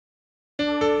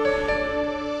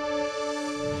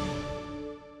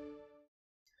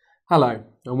Hello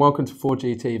and welcome to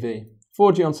 4G TV,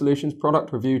 4G On Solutions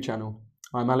product review channel.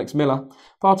 I'm Alex Miller,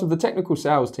 part of the technical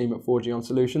sales team at 4G On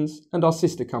Solutions and our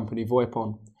sister company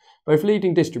VoIPON, both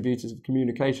leading distributors of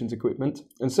communications equipment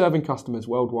and serving customers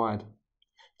worldwide.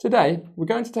 Today, we're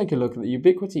going to take a look at the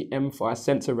Ubiquiti mFi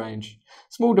sensor range,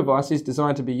 small devices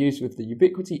designed to be used with the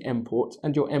Ubiquiti mPort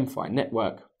and your mFi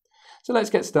network. So let's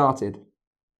get started.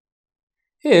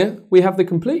 Here we have the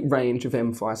complete range of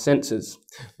mFi sensors,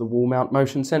 the wall mount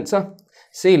motion sensor,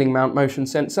 ceiling mount motion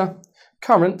sensor,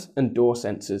 current and door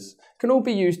sensors can all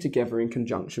be used together in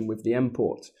conjunction with the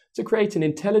mPort to create an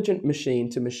intelligent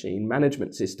machine-to-machine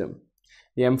management system.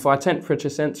 The mFi temperature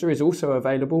sensor is also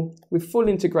available with full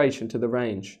integration to the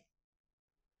range.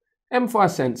 mFi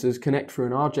sensors connect through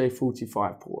an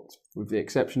RJ45 port, with the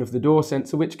exception of the door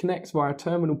sensor which connects via a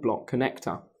terminal block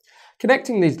connector.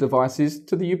 Connecting these devices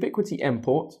to the Ubiquiti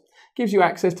mPort gives you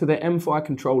access to their mFi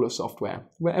controller software,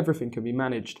 where everything can be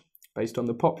managed. Based on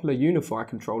the popular Unify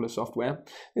controller software,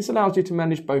 this allows you to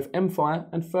manage both mFi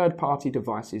and third-party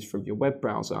devices from your web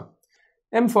browser.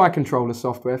 mFi controller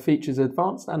software features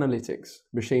advanced analytics,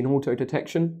 machine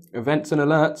auto-detection, events and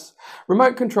alerts,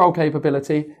 remote control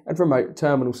capability, and remote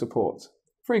terminal support.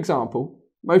 For example,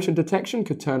 motion detection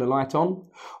could turn a light on,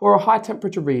 or a high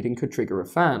temperature reading could trigger a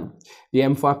fan. The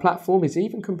mFi platform is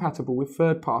even compatible with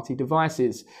third-party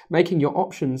devices, making your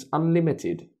options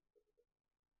unlimited.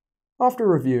 After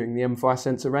reviewing the mFi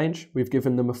sensor range, we've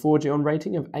given them a 4G On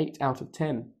rating of 8 out of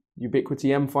 10. Ubiquiti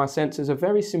mFi sensors are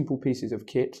very simple pieces of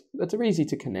kit that are easy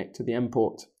to connect to the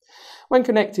mPort. When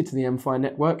connected to the mFi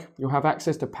network, you'll have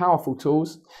access to powerful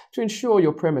tools to ensure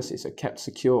your premises are kept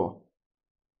secure.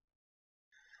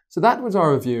 So that was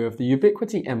our review of the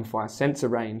Ubiquiti mFi sensor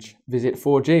range. Visit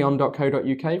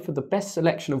 4gon.co.uk for the best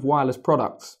selection of wireless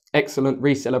products, excellent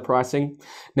reseller pricing,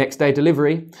 next day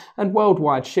delivery, and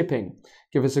worldwide shipping.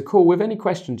 Give us a call with any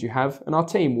questions you have and our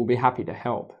team will be happy to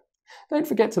help. Don't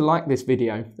forget to like this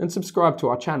video and subscribe to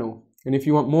our channel. And if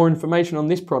you want more information on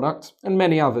this product and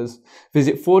many others,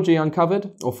 visit 4G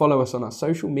Uncovered or follow us on our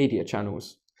social media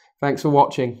channels. Thanks for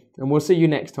watching and we'll see you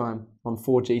next time on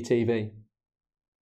 4G TV.